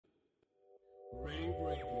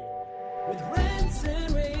With rants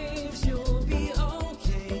and raves, you'll be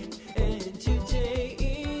okay. And today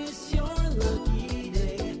is your lucky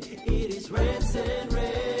day. It is Rants and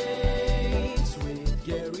Raves with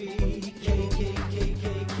Gary K.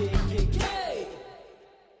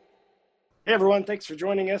 Hey everyone, thanks for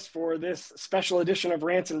joining us for this special edition of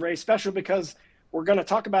Rants and rAVes. Special because we're going to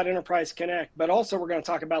talk about Enterprise Connect, but also we're going to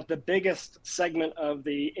talk about the biggest segment of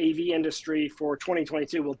the AV industry for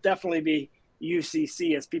 2022 will definitely be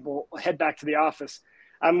UCC as people head back to the office.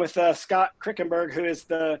 I'm with Scott Krickenberg, who is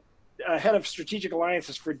the head of strategic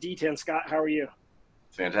alliances for DTEN. Scott, how are you?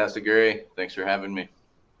 Fantastic, Gary. Thanks for having me.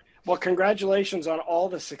 Well, congratulations on all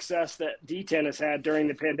the success that DTEN has had during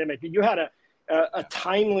the pandemic. You had a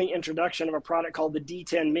timely introduction of a product called the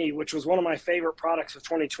DTEN Me, which was one of my favorite products of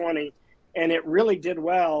 2020. And it really did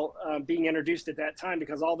well being introduced at that time,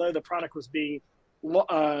 because although the product was being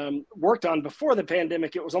worked on before the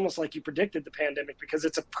pandemic, it was almost like you predicted the pandemic, because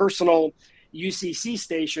it's a personal UCC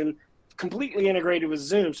station completely integrated with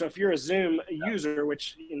Zoom. So if you're a Zoom user,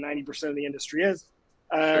 which 90% of the industry is,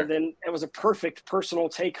 Sure. then it was a perfect personal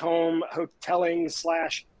take-home hoteling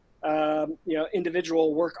slash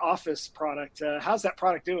individual work office product. How's that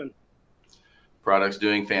product doing? Product's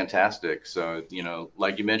doing fantastic. So,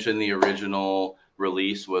 like you mentioned, the original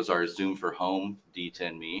release was our Zoom for Home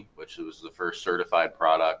DTEN Me, which was the first certified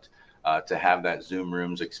product to have that Zoom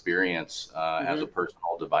Rooms experience as a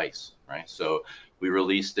personal device, right? So we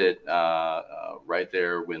released it right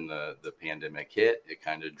there when the pandemic hit. It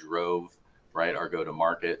kind of drove our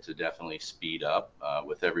go-to-market to definitely speed up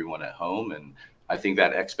with everyone at home. And I think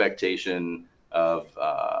that expectation of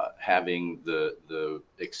having the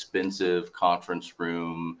expensive conference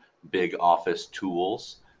room, big office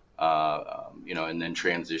tools, and then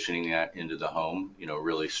transitioning that into the home,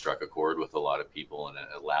 really struck a chord with a lot of people, and it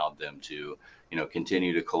allowed them to,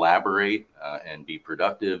 continue to collaborate and be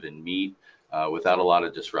productive and meet without a lot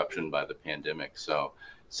of disruption by the pandemic. So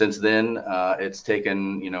since then, it's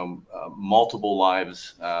taken, multiple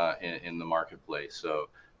lives in the marketplace. So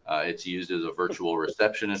it's used as a virtual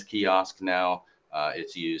receptionist kiosk now.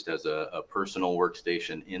 It's used as a personal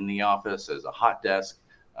workstation in the office, as a hot desk.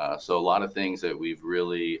 So a lot of things that we've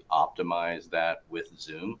really optimized that with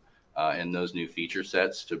Zoom and those new feature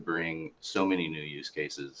sets to bring so many new use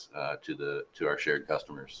cases to our shared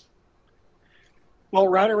customers. Well,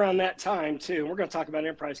 right around that time too, we're going to talk about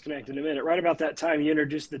Enterprise Connect in a minute. Right about that time, you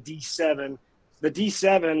introduced the D7. The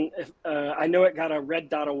D7, I know it got a Red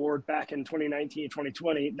Dot Award back in 2019,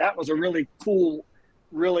 2020. That was a really cool,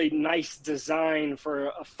 really nice design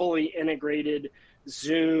for a fully integrated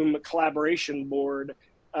Zoom collaboration board.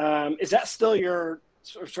 Is that still your,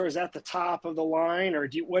 or is that the top of the line, or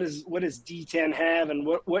what does DTEN have, and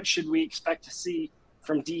what should we expect to see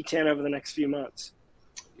from DTEN over the next few months?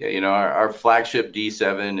 Yeah, our flagship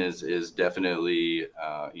D7 is definitely,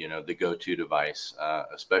 the go-to device,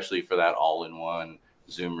 especially for that all-in-one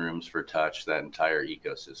Zoom Rooms for Touch, that entire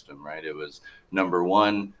ecosystem, right? It was number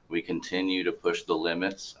one. We continue to push the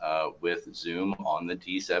limits with Zoom on the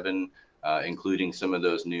D7, including some of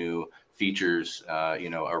those new features,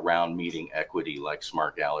 around meeting equity, like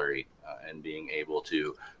Smart Gallery, and being able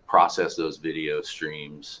to process those video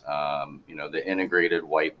streams, the integrated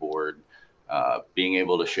whiteboard, being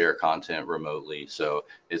able to share content remotely. So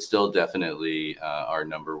it's still definitely our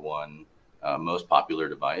number one most popular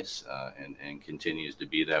device, and continues to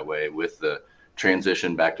be that way with the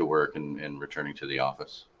transition back to work and returning to the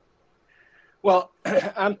office. Well,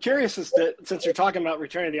 I'm curious since you're talking about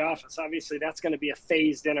returning to the office, obviously that's going to be a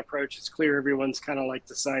phased in approach. It's clear everyone's kind of like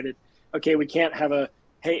decided, okay, we can't have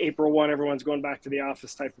hey, April 1, everyone's going back to the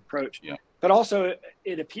office type approach. Yeah. But also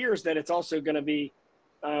it appears that it's also going to be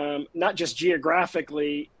not just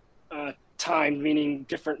geographically timed, meaning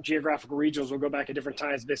different geographical regions will go back at different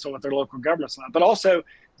times based on what their local government's allowed, but also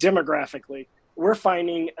demographically. We're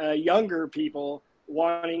finding younger people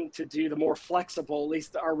wanting to do the more flexible, at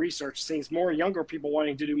least our research sees more younger people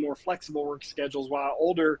wanting to do more flexible work schedules, while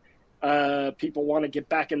older people want to get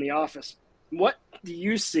back in the office. What do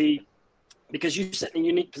you see, because you sit in a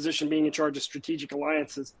unique position being in charge of strategic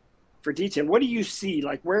alliances for DTEN, what do you see?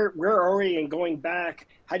 Like where are we in going back?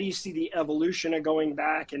 How do you see the evolution of going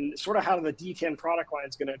back, and sort of how the DTEN product line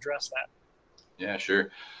is going to address that? Yeah, sure.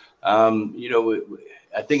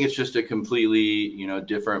 I think it's just a completely,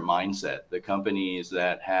 different mindset. The companies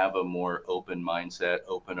that have a more open mindset,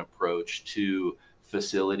 open approach to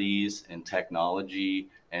facilities and technology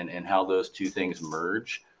and how those two things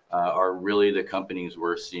merge are really the companies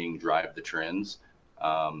we're seeing drive the trends.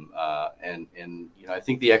 I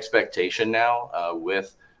think the expectation now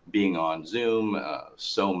with being on Zoom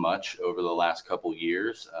so much over the last couple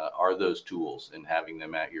years are those tools and having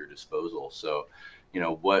them at your disposal. So,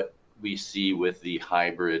 what we see with the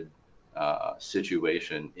hybrid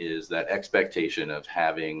situation is that expectation of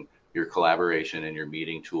having your collaboration and your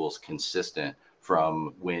meeting tools consistent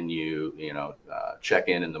from when you check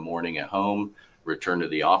in the morning at home, return to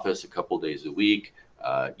the office a couple days a week,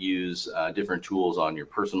 use different tools on your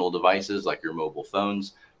personal devices like your mobile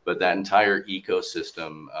phones, but that entire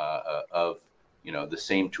ecosystem of the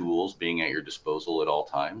same tools being at your disposal at all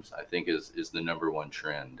times, I think is the number one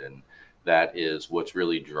trend, and that is what's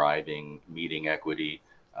really driving meeting equity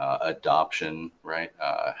adoption, right?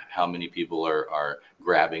 How many people are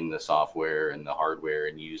grabbing the software and the hardware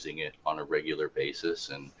and using it on a regular basis,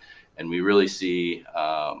 and we really see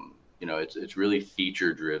it's really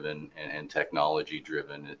feature driven and technology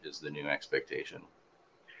driven is the new expectation.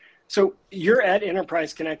 So you're at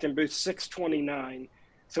Enterprise Connect in booth 629.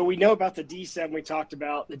 So we know about the D7 we talked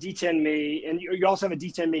about, the D10 Me, and you also have a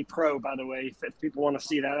D10 Me Pro, by the way, if people want to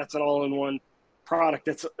see that. That's an all-in-one product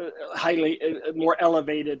that's highly more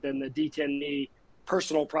elevated than the D10 Me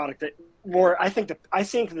personal product. I think the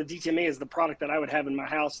D10 Me is the product that I would have in my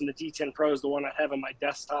house, and the D10 Pro is the one I have on my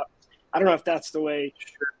desktop. I don't know if that's the way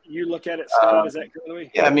you look at it, Scott. Is that the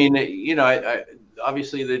way? Yeah, I mean, I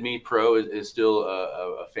obviously the Me Pro is still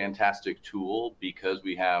a fantastic tool because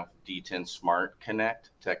we have D10 Smart Connect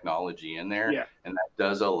technology in there, and that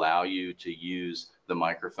does allow you to use the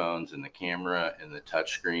microphones and the camera and the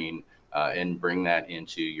touchscreen and bring that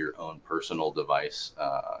into your own personal device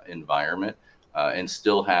environment and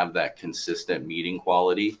still have that consistent meeting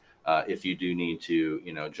quality. If you do need to,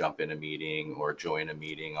 jump in a meeting or join a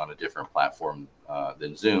meeting on a different platform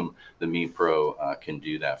than Zoom, the Me Pro can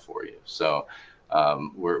do that for you. So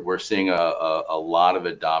we're seeing a lot of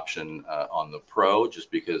adoption on the Pro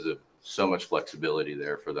just because of so much flexibility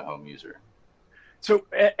there for the home user. So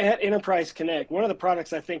at Enterprise Connect, one of the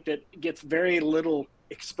products I think that gets very little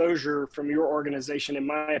exposure from your organization, in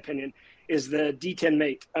my opinion, is the D10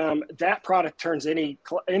 Mate. That product turns any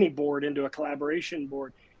board into a collaboration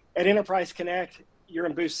board. At Enterprise Connect, you're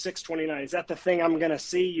in booth 629. Is that the thing I'm going to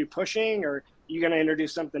see you pushing, or are you going to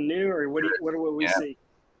introduce something new, or what will we see?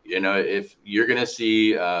 If you're going to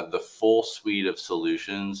see the full suite of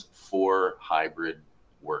solutions for hybrid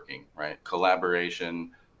working, right?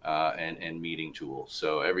 Collaboration and meeting tools.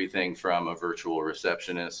 So everything from a virtual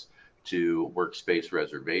receptionist to workspace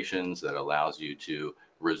reservations that allows you to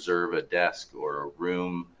reserve a desk or a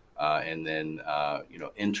room and then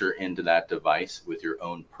enter into that device with your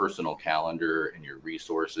own personal calendar and your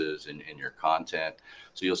resources and your content.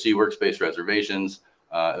 So you'll see workspace reservations,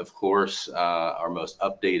 of course, our most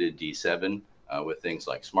updated D7 with things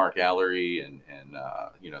like Smart Gallery and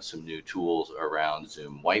some new tools around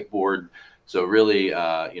Zoom Whiteboard. So really,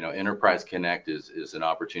 Enterprise Connect is an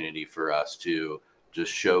opportunity for us to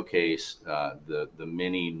just showcase the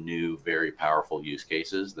many new, very powerful use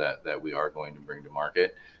cases that we are going to bring to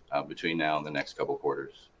market between now and the next couple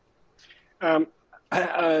quarters.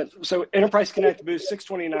 So Enterprise Connect booth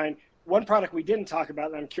 629, one product we didn't talk about,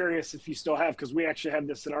 and I'm curious if you still have, because we actually have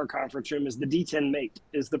this in our conference room, is the D10 Mate.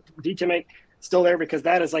 Is the D10 Mate still there? Because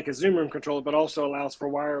that is like a Zoom room controller, but also allows for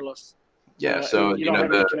wireless. Yeah, so you don't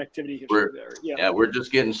have any connectivity issues there. Yeah, we're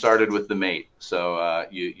just getting started with the Mate. So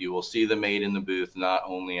you will see the Mate in the booth not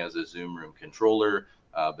only as a Zoom room controller,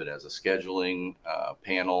 but as a scheduling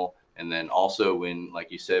panel. And then also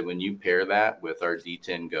like you said, when you pair that with our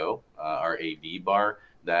D10 Go, our AV bar,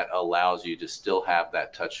 that allows you to still have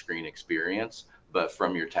that touchscreen experience, but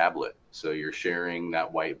from your tablet. So you're sharing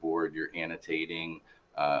that whiteboard, you're annotating,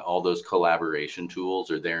 all those collaboration tools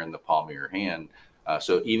are there in the palm of your hand.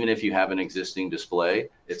 So even if you have an existing display,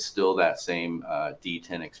 it's still that same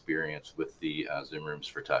D10 experience with the Zoom Rooms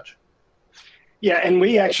for Touch. Yeah, and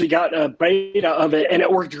we actually got a beta of it, and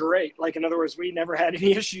it worked great. Like, in other words, we never had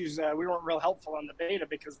any issues. We weren't real helpful on the beta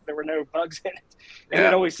because there were no bugs in it. And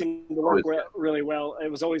it always seemed to work really well. It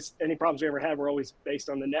was always, any problems we ever had were always based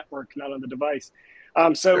on the network, not on the device.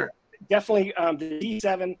 Definitely the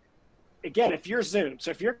D7, again, if you're Zoom, so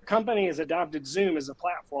if your company has adopted Zoom as a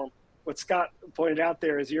platform, what Scott pointed out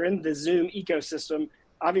there is you're in the Zoom ecosystem.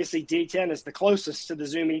 Obviously, D10 is the closest to the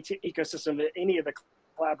Zoom ecosystem of any of the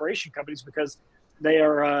collaboration companies because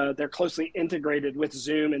they're closely integrated with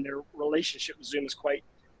Zoom, and their relationship with Zoom is quite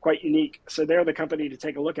unique. So they're the company to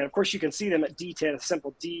take a look at. Of course, you can see them at DTEN, it's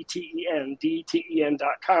simple, DTEN,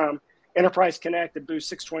 DTEN.com, Enterprise Connect at booth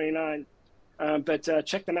 629. But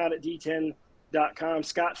check them out at DTEN.com.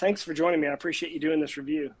 Scott, thanks for joining me. I appreciate you doing this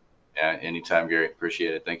review. Yeah, anytime, Gary.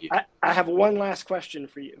 Appreciate it. Thank you. I have one last question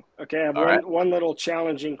for you. Okay, I have one little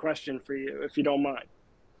challenging question for you, if you don't mind.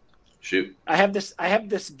 Shoot. I have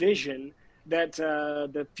this vision that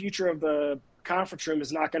the future of the conference room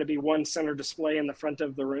is not going to be one center display in the front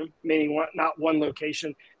of the room, meaning not one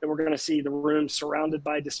location, that we're going to see the room surrounded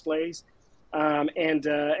by displays. And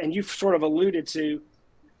you've sort of alluded to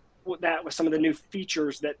that with some of the new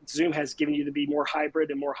features that Zoom has given you to be more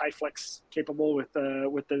hybrid and more high flex capable with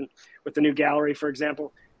the new gallery, for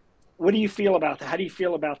example. What do you feel about that? How do you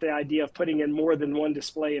feel about the idea of putting in more than one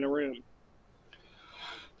display in a room?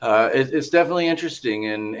 It's definitely interesting,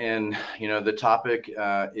 and the topic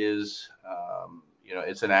is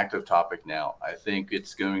it's an active topic now. I think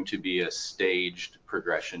it's going to be a staged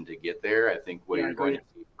progression to get there. I think what you're going to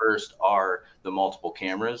see first are the multiple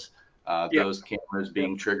cameras. Those cameras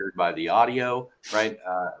being triggered by the audio, right?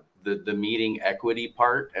 The meeting equity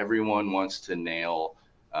part, everyone wants to nail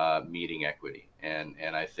meeting equity. And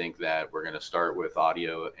I think that we're going to start with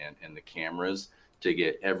audio and the cameras to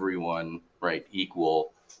get everyone, right,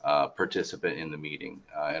 equal participant in the meeting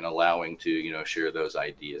and allowing to, share those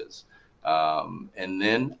ideas. And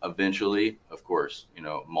then eventually, of course,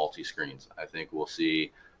 multi-screens. I think we'll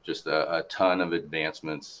see just a ton of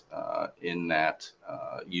advancements in that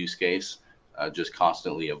use case, just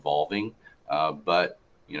constantly evolving. But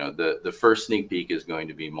the first sneak peek is going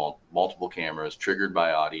to be multiple cameras triggered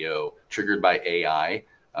by audio, triggered by AI.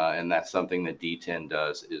 And that's something that DTEN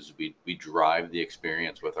does, is we drive the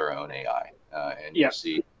experience with our own AI. And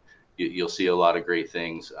you'll see a lot of great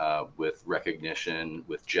things with recognition,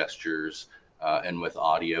 with gestures, and with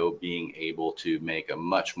audio being able to make a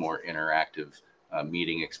much more interactive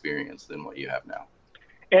meeting experience than what you have now.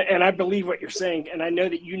 And I believe what you're saying, and I know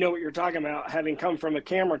that you know what you're talking about, having come from a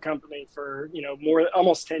camera company for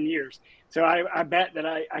almost 10 years. So I bet that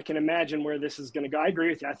I can imagine where this is going to go. I agree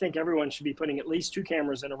with you. I think everyone should be putting at least 2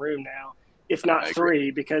 cameras in a room now, if not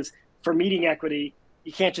 3, because for meeting equity,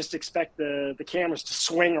 you can't just expect the cameras to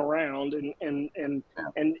swing around and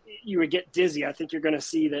you would get dizzy. I think you're going to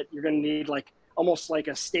see that you're going to need almost like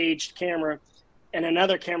a staged camera and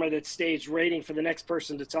another camera that's staged waiting for the next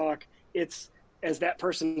person to talk. As that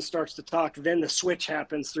person starts to talk, then the switch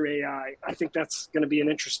happens through AI. I think that's going to be an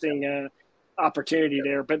interesting opportunity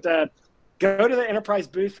there. But go to the Enterprise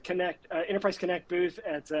Connect booth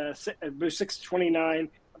at booth 629.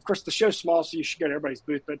 Of course, the show's small, so you should go to everybody's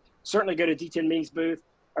booth, but certainly go to DTEN Me's booth,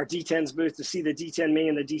 or DTEN's booth, to see the DTEN Me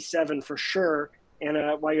and the D7 for sure. And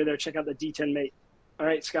while you're there, check out the DTEN Mate. All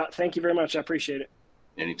right, Scott, thank you very much. I appreciate it.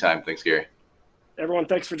 Anytime. Thanks, Gary. Everyone,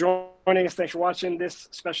 thanks for joining us. Thanks for watching this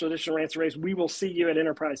special edition of Rants, rAVes. We will see you at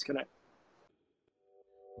Enterprise Connect.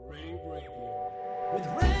 Rave Radio with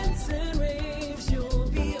Rave.